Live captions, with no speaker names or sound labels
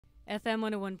FM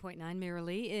 101.9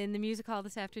 Merrily in the Music Hall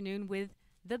this afternoon with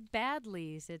the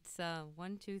Badlees. It's 5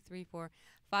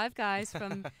 guys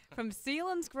from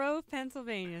Selinsgrove,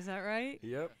 Pennsylvania. Is that right?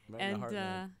 Yep. Right and in the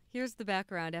heartland. Here's the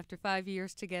background. After 5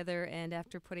 years together and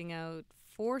after putting out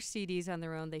 4 CDs on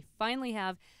their own, they finally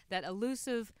have that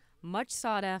elusive, much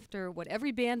sought after, what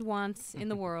every band wants in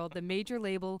the world, the major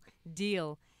label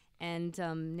deal and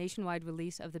nationwide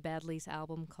release of the Badlees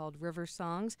album called River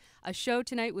Songs. A show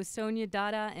tonight with Sonia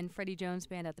Dada and Freddie Jones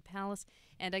Band at the Palace.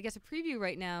 And I guess a preview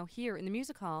right now here in the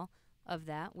Music Hall of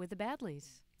that with the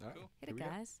Badlees. All right. Hit it, Here we go.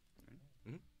 guys.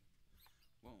 Mhm.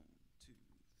 1, 2,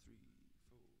 3,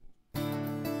 4.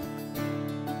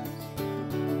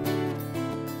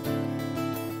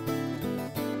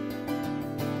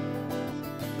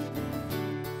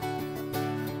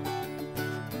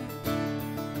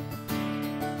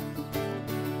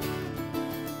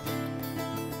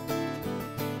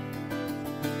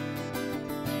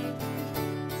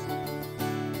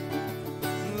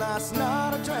 Last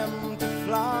night I dreamt of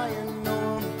flying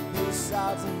on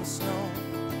hillsides in the snow.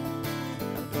 I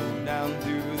drove down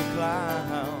through the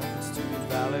clouds to the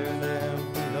valley there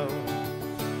below.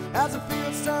 As the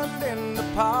fields turned into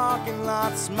parking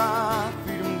lots, my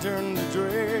freedom turned to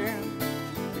dread.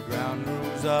 The ground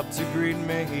rose up to greet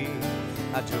me.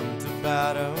 I jumped up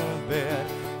out of bed.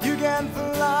 You can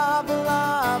fly,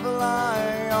 fly,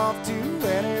 fly off to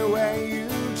anywhere you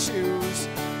choose.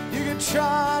 You can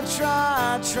try,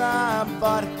 try, try,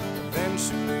 but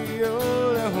eventually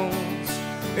you'll lose.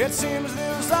 It seems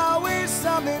there's always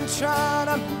something trying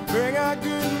to bring a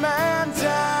good man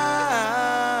down.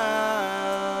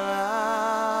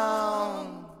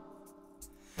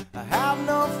 I have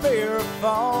no fear of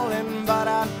falling, but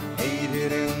I hate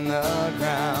it in the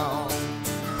ground.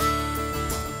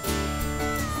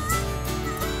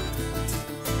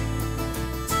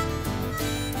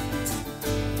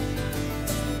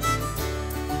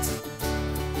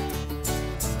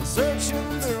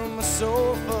 Searching through my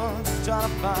sofa, trying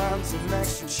to find some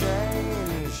extra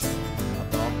change. I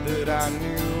thought that I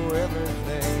knew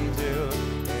everything till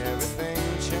everything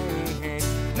changed.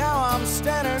 Now I'm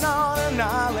standing on an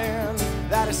island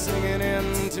that is sinking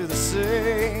into the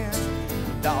sea.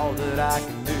 And all that I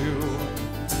can do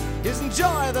is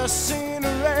enjoy the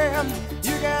scenery.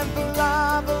 You can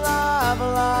fly, fly,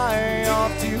 fly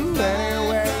off to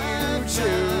anywhere you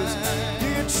choose.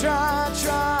 Try,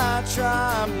 try,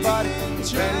 try, but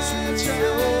eventually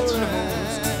you'll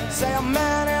lose. Say a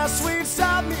man has sweet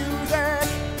soft music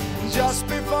just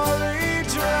before he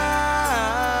drowns.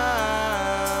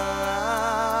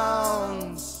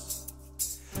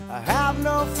 I have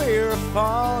no fear of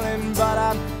falling, but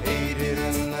I hate it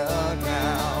in the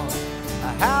ground.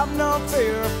 I have no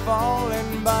fear of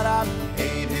falling, but I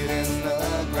hate it in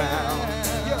the ground.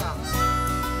 Yeah.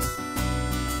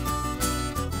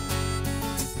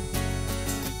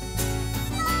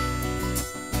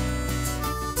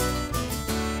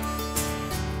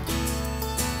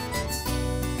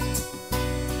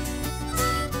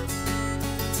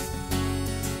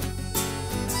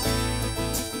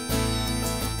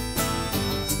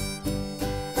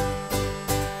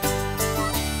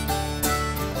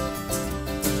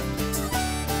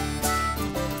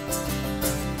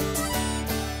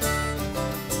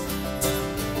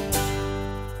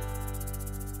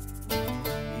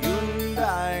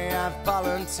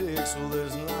 Politics, well,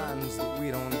 there's lines that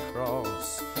we don't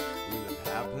cross. We live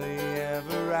happily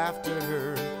ever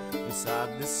after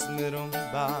inside this little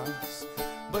box.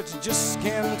 But you just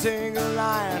can't take a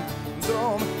lion and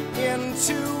throw him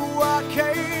into a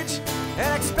cage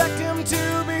and expect him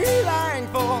to be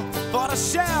thankful for the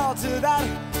shelter that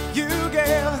you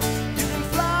gave. You can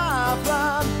fly,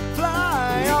 fly,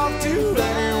 fly off to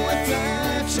anywhere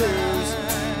you choose.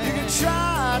 You can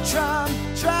try, try,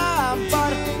 try,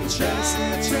 but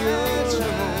eventually you'll lose.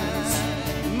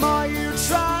 The more you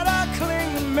try to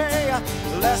cling to me,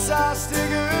 the less I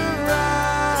stick around.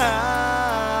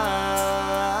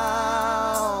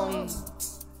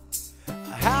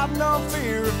 I have no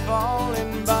fear of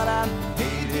falling, but I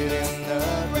hate it in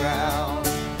the ground.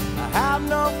 I have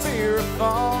no fear of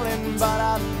falling, but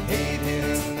I hate it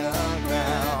in the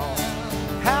ground.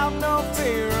 I have no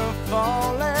fear of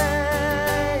falling,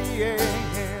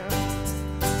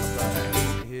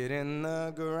 in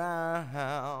the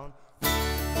ground.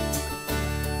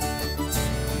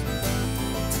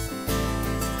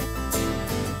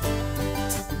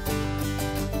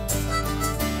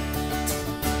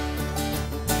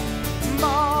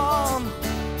 Mom,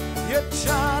 you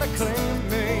try to cling to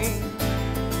me,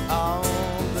 all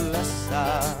the less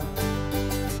I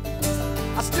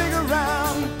stick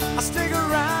around, I stick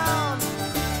around.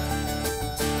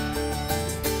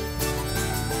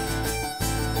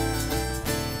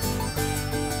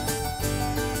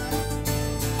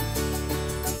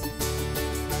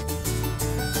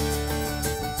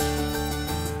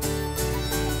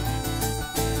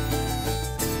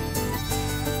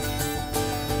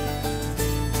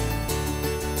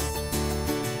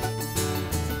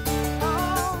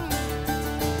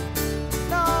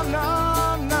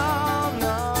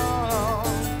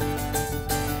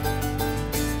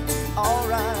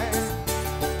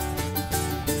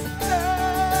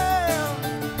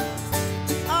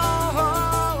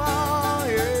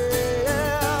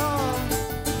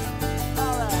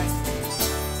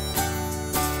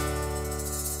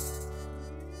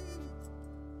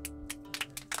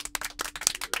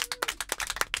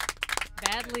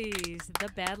 Badlees, the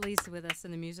Badlees with us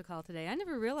in the music hall today. I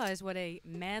never realized what a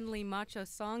manly macho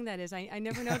song that is. I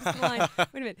never noticed the line. Wait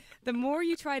a minute. The more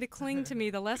you try to cling to me,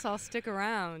 the less I'll stick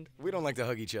around. We don't like to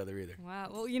hug each other either. Wow.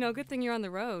 Well, you know, good thing you're on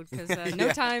the road because no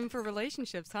time for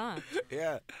relationships, huh?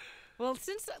 Yeah. Well,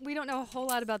 since we don't know a whole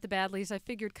lot about the Badlees, I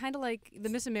figured kind of like the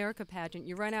Miss America pageant.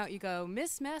 You run out, you go,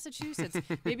 Miss Massachusetts.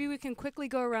 Maybe we can quickly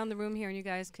go around the room here and you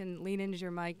guys can lean into your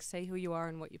mic, say who you are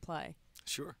and what you play.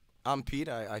 Sure. I'm Pete.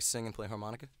 I sing and play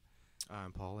harmonica.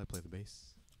 I'm Paul. I play the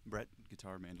bass. Brett,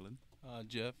 guitar, mandolin.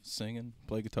 Jeff, sing and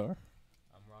play guitar.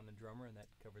 I'm Ron, the drummer, and that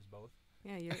covers both.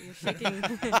 Yeah, you're shaking.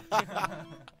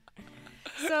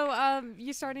 So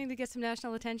you're starting to get some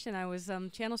national attention. I was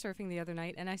channel surfing the other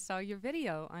night, and I saw your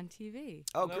video on TV.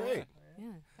 Oh, great.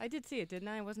 Yeah, I did see it, didn't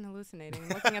I? I wasn't hallucinating. I'm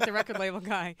looking at the record label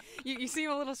guy. You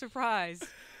seem a little surprised.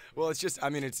 Well, it's just, I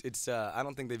mean, it's. I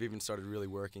don't think they've even started really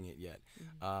working it yet.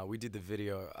 We did the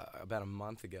video about a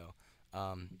month ago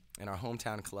in our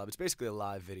hometown club. It's basically a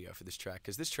live video for this track,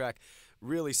 because this track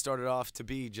really started off to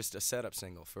be just a setup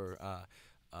single for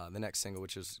the next single,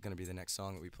 which is going to be the next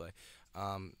song that we play.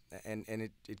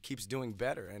 And it keeps doing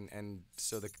better, and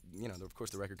so of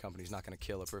course the record company's not going to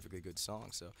kill a perfectly good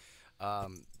song. So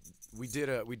we did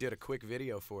a quick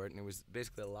video for it, and it was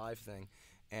basically a live thing.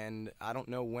 And I don't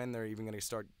know when they're even going to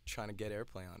start trying to get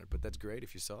airplay on it, but that's great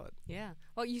if you saw it. Yeah.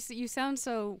 Well, you sound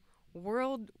so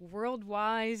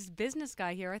world-wise business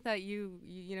guy here. I thought you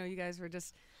guys were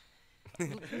just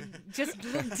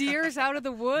little deers out of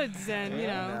the woods, and you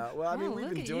know. No, well, I mean, we've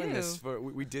been doing this for.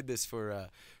 We did this for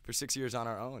 6 years on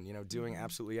our own. You know, doing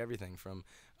absolutely everything from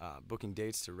booking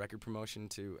dates to record promotion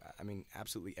to, I mean,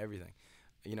 absolutely everything.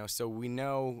 You know, so we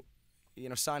know, you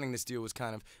know, signing this deal was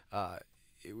kind of.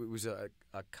 It was a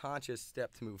conscious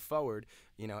step to move forward,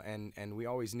 you know, and we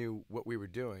always knew what we were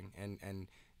doing, and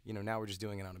you know, now we're just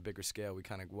doing it on a bigger scale. We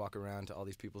kind of walk around to all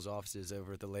these people's offices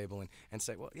over at the label and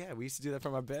say, well, yeah, we used to do that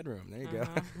from our bedroom. There you go.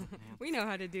 We know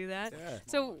how to do that. Yeah.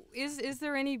 So is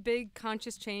there any big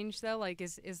conscious change, though? Like,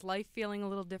 is life feeling a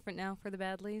little different now for the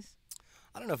Badlees?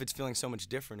 I don't know if it's feeling so much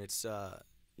different. It's,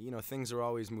 you know, things are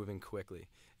always moving quickly,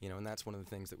 you know, and that's one of the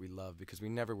things that we love, because we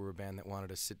never were a band that wanted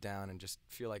to sit down and just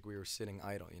feel like we were sitting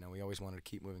idle. You know, we always wanted to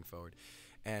keep moving forward.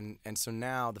 And so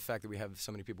now the fact that we have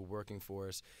so many people working for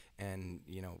us and,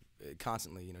 you know,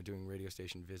 constantly, you know, doing radio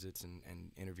station visits and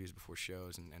interviews before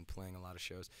shows and playing a lot of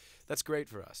shows, that's great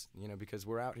for us, you know, because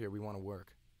we're out here, we want to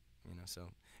work, you know, so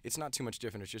it's not too much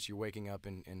different. It's just you're waking up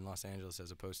in Los Angeles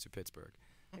as opposed to Pittsburgh.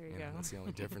 There you go. Know, that's the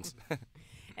only difference.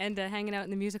 And hanging out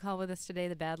in the music hall with us today,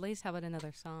 the Badlees. How about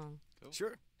another song? Cool.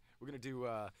 Sure. We're going to do,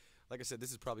 like I said, this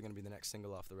is probably going to be the next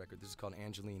single off the record. This is called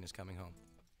Angeline Is Coming Home.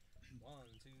 1,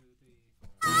 2, 3,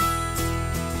 4.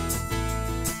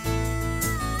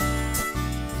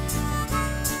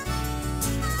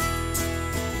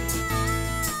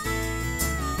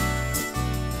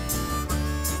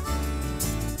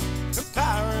 The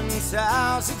parents'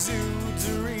 house exudes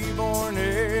a reborn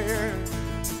air.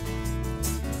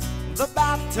 The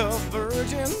bathtub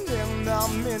virgin in the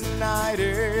midnight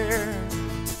air.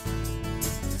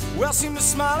 Well, seem to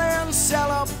smile in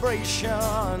celebration.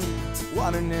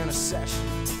 What an intercession.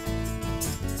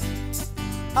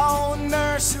 Oh,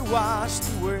 nurse who washed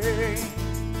away.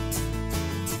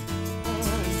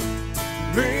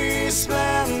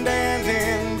 Resplendent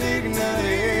in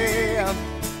dignity.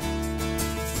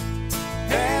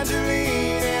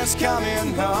 Angeline is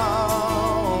coming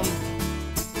home.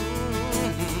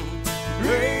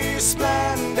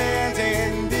 Resplendent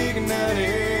in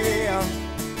dignity.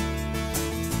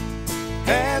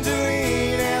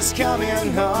 Angeline is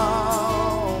coming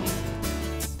home.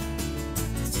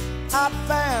 I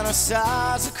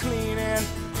fantasize of cleaning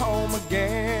home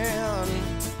again.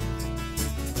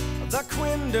 The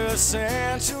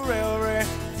quintessential railway,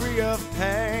 free of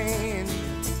pain.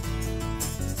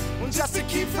 Just to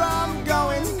keep from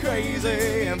going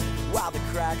crazy while the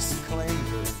cracks are clean.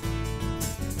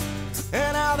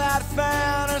 And how that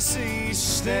fantasy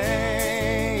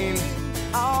stained.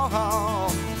 Oh,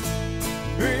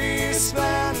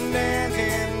 resplendent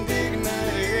in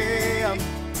dignity.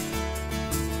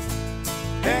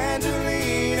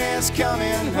 Angeline is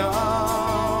coming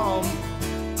home.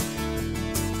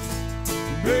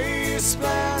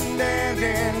 Resplendent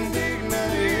in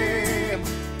dignity.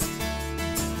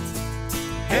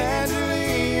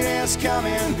 Angeline is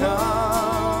coming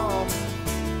home.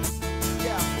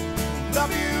 Yeah. The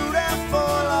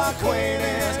beautiful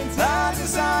acquaintance I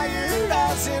desire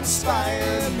has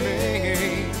inspired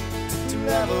me to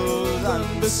levels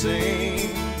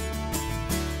unforeseen.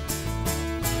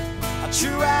 A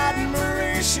true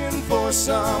admiration for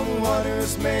someone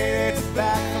who's made it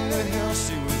back from the hill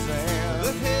she was in.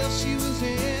 The hill she was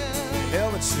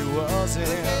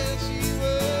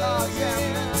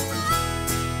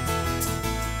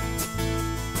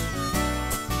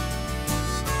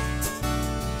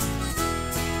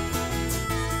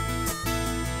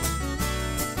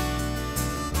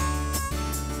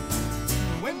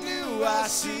do I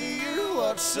see you?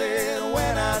 What's it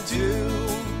when I do?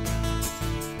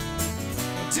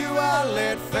 Do I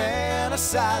let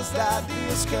fantasized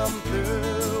ideas come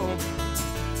through?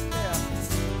 Yeah.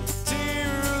 Do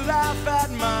you laugh at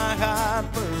my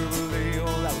hyperbole?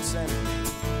 Oh, that was sanity.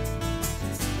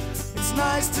 It's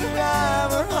nice to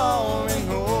have her home and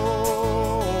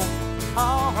home.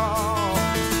 Oh,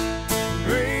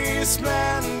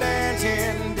 resplendent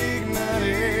in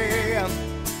dignity.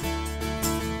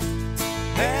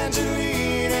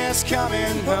 Angeline is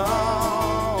coming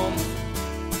home.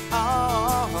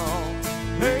 Oh,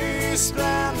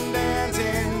 resplendent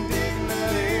in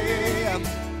dignity.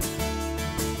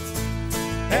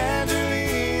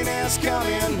 Angeline is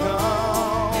coming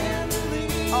home.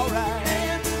 All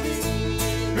right.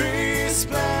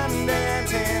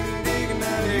 Resplendent in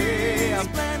dignity.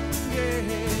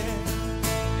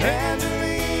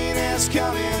 Angeline is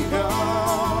coming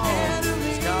home.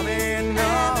 She's coming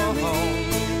home.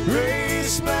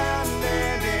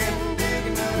 Resplendent in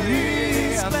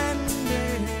dignity.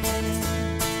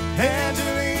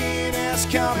 Angeline is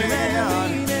coming.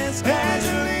 Angeline is coming.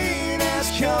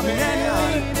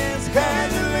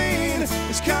 Angeline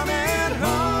is coming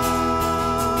home.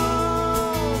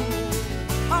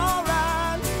 All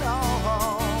right,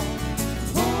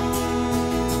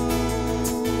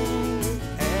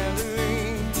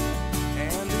 Angeline,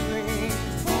 Angeline.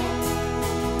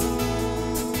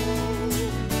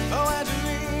 Oh,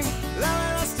 Angeline,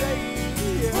 let us take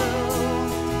you.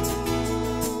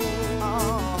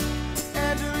 Oh,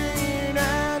 Angeline,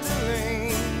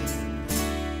 Angeline.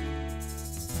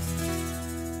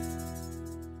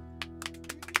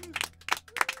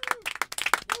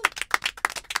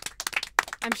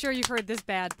 I'm sure you've heard this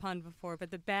bad pun before,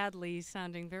 but the Badlees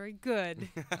sounding very good.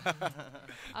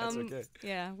 That's okay.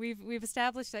 Yeah, we've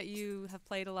established that you have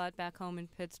played a lot back home in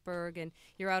Pittsburgh, and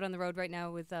you're out on the road right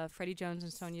now with Freddie Jones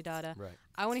and Sonia Dada. Right.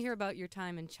 I want to hear about your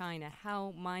time in China.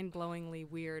 How mind-blowingly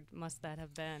weird must that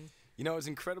have been? You know, it was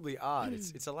incredibly odd.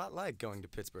 It's a lot like going to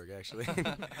Pittsburgh, actually.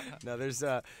 No, there's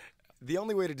the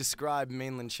only way to describe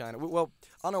mainland China. Well,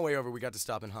 on our way over, we got to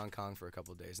stop in Hong Kong for a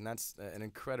couple of days, and that's an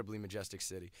incredibly majestic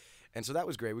city. And so that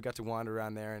was great. We got to wander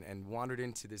around there and wandered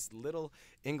into this little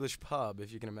English pub,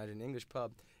 if you can imagine, an English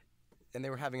pub. And they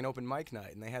were having an open mic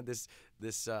night, and they had this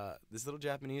little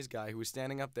Japanese guy who was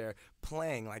standing up there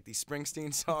playing like these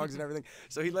Springsteen songs and everything.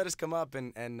 So he let us come up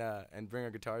and bring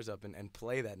our guitars up and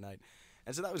play that night.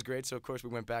 And so that was great. So of course we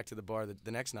went back to the bar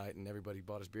the next night, and everybody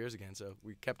bought us beers again. So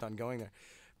we kept on going there.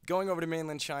 Going over to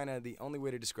mainland China, the only way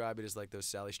to describe it is like those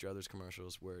Sally Struthers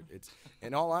commercials, where it's,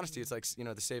 in all honesty, it's like, you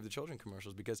know, the Save the Children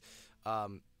commercials, because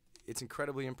it's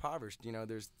incredibly impoverished. You know,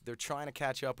 they're trying to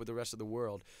catch up with the rest of the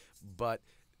world, but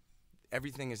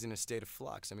everything is in a state of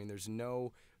flux. I mean, there's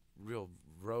no real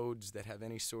roads that have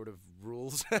any sort of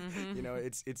rules. You know,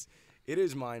 it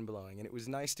is mind-blowing, and it was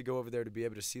nice to go over there to be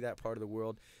able to see that part of the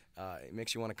world. It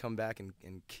makes you want to come back and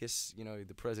kiss, you know,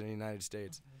 the President of the United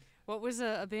States. What was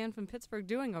a band from Pittsburgh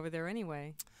doing over there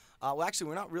anyway? Well, actually,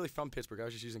 we're not really from Pittsburgh. I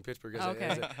was just using Pittsburgh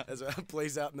as a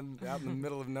place out in the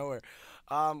middle of nowhere.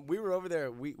 We were over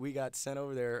there. We got sent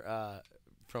over there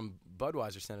from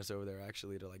Budweiser. Sent us over there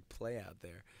actually to like play out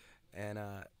there, and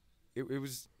it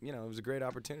was, you know, it was a great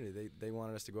opportunity. They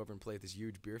wanted us to go over and play at this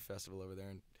huge beer festival over there,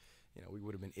 and you know, we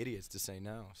would have been idiots to say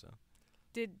no. So.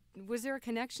 Was there a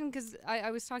connection? Because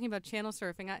I was talking about channel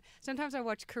surfing. Sometimes I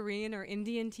watch Korean or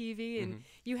Indian TV, and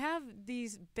you have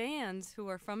these bands who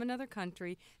are from another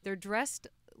country. They're dressed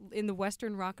in the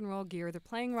Western rock and roll gear. They're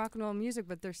playing rock and roll music,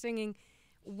 but they're singing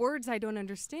words I don't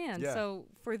understand. Yeah. So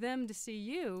for them to see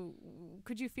you,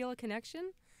 could you feel a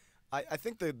connection? I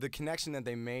think the connection that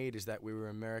they made is that we were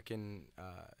American.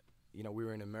 You know, we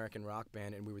were an American rock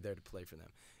band, and we were there to play for them.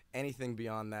 Anything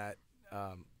beyond that,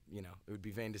 you know, it would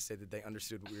be vain to say that they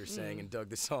understood what we were saying and dug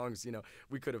the songs. You know,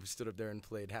 we could have stood up there and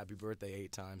played Happy Birthday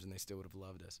 8 times, and they still would have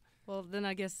loved us. Well, then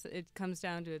I guess it comes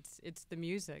down to it's the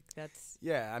music. That's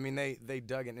yeah. I mean, they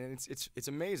dug it, and it's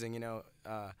amazing. You know,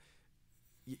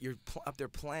 you're up there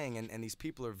playing, and these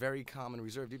people are very calm and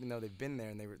reserved, even though they've been there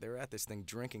and they were at this thing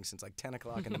drinking since like 10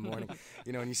 o'clock in the morning.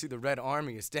 You know, and you see the Red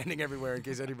Army is standing everywhere in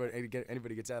case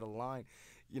anybody gets out of line.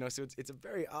 You know, so it's a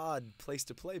very odd place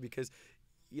to play because,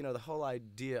 you know, the whole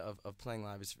idea of playing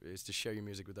live is to share your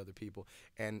music with other people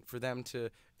and for them to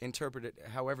interpret it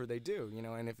however they do, you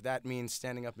know, and if that means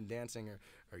standing up and dancing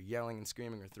or yelling and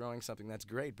screaming or throwing something, that's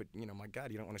great, but, you know, my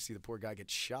God, you don't want to see the poor guy get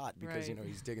shot because, you know,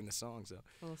 he's digging the song, so.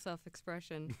 a little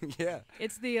self-expression. Yeah.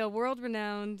 It's the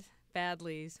world-renowned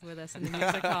Badlees with us in the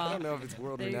music hall. I don't know if it's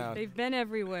world renowned. They've been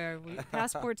everywhere.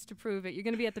 Passports to prove it. You're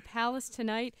going to be at the Palace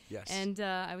tonight. Yes. And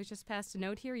I was just passed a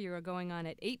note here. You're going on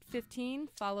at 8:15,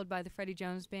 followed by the Freddie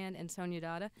Jones Band and Sonia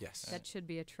Dada. Yes. That should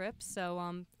be a trip. So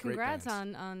Great congrats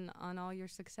bands. on all your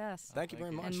success. Thank you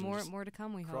very much. And just more to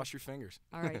come, we hope. Cross your fingers.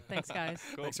 All right. Thanks, guys.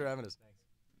 Thanks for having us. Thanks.